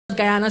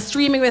Guyana,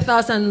 streaming with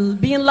us and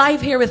being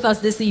live here with us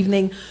this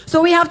evening.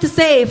 So we have to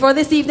say, for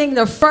this evening,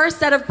 the first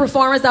set of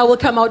performers that will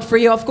come out for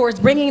you, of course,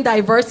 bringing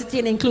diversity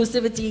and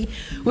inclusivity.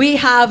 We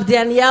have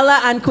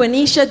Daniella and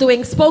Quanisha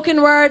doing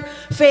spoken word,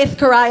 Faith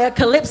Karaya,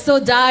 Calypso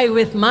Die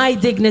with My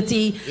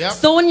Dignity,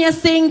 Sonia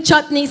Singh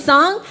Chutney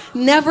Song,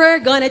 Never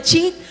Gonna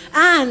Cheat,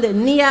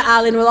 and Nia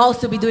Allen will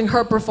also be doing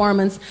her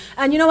performance.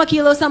 And you know,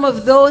 Akilo, some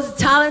of those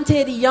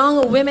talented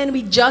young women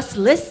we just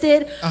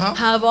listed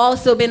have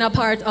also been a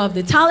part of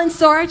the talent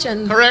search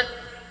and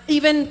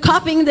even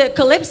copying the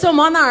Calypso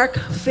monarch,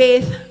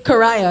 Faith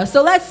Karaya.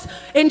 So let's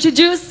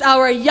introduce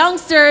our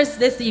youngsters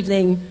this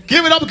evening.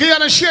 Give it up,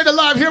 Guyana, share the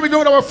live. Here we go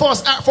with our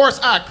first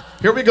act.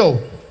 Here we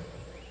go.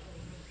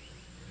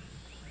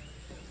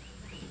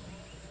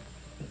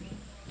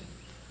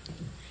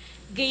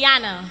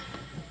 Guyana.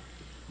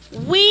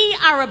 We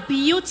are a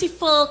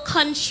beautiful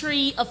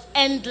country of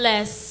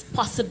endless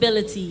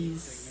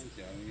possibilities.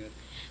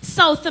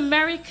 South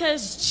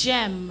America's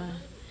gem,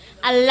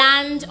 a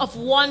land of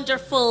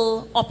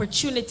wonderful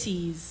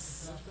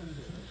opportunities.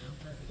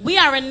 We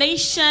are a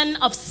nation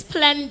of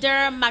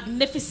splendor,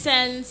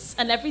 magnificence,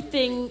 and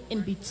everything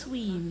in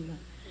between.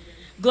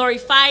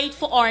 Glorified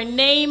for our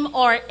name,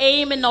 our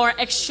aim, and our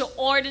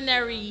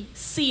extraordinary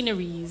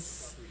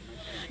sceneries.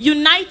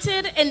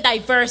 United in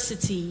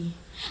diversity.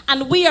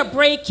 And we are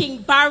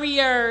breaking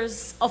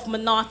barriers of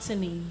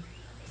monotony,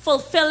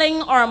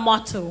 fulfilling our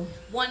motto.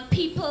 One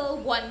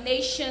people, one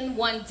nation,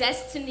 one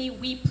destiny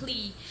we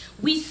plead.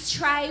 We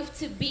strive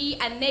to be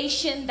a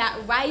nation that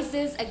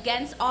rises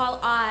against all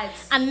odds.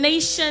 A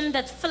nation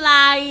that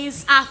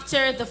flies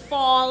after the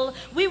fall.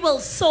 We will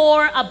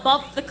soar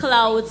above the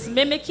clouds,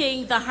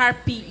 mimicking the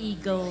harpy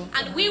eagle.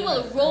 And we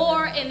will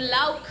roar in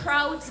loud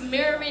crowds,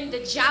 mirroring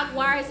the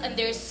jaguars and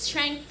their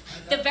strength,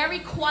 the very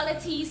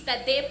qualities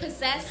that they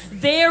possess.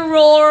 They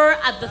roar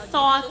at the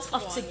thought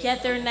of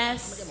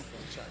togetherness.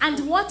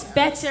 And what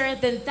better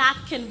than that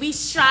can we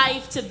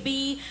strive to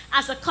be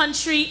as a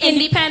country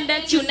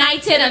independent,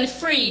 united, and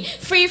free?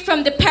 Free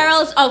from the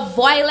perils of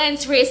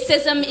violence,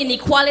 racism,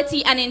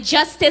 inequality, and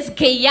injustice.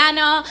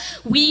 Guyana,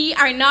 we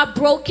are not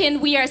broken.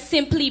 We are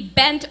simply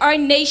bent. Our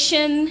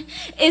nation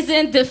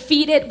isn't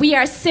defeated. We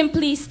are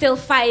simply still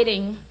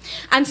fighting.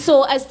 And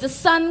so as the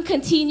sun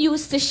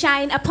continues to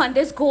shine upon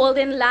this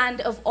golden land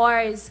of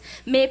ours,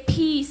 may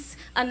peace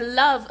and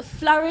love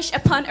flourish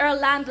upon our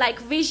land like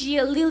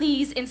vigia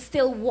lilies in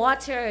still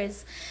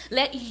waters.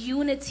 Let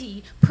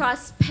unity,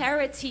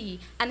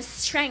 prosperity, and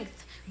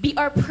strength be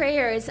our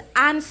prayers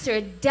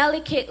answered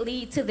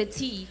delicately to the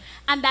T.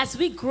 And as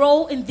we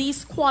grow in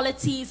these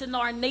qualities and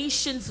our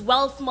nation's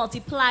wealth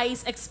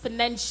multiplies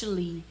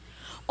exponentially,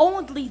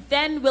 only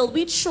then will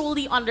we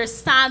truly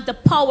understand the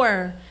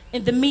power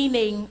and the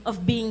meaning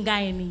of being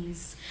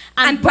Guyanese.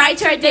 And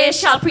brighter days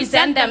shall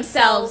present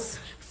themselves.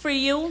 For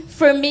you,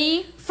 for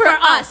me, for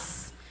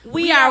us.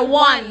 We are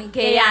one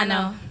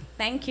Guyana.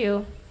 Thank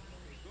you.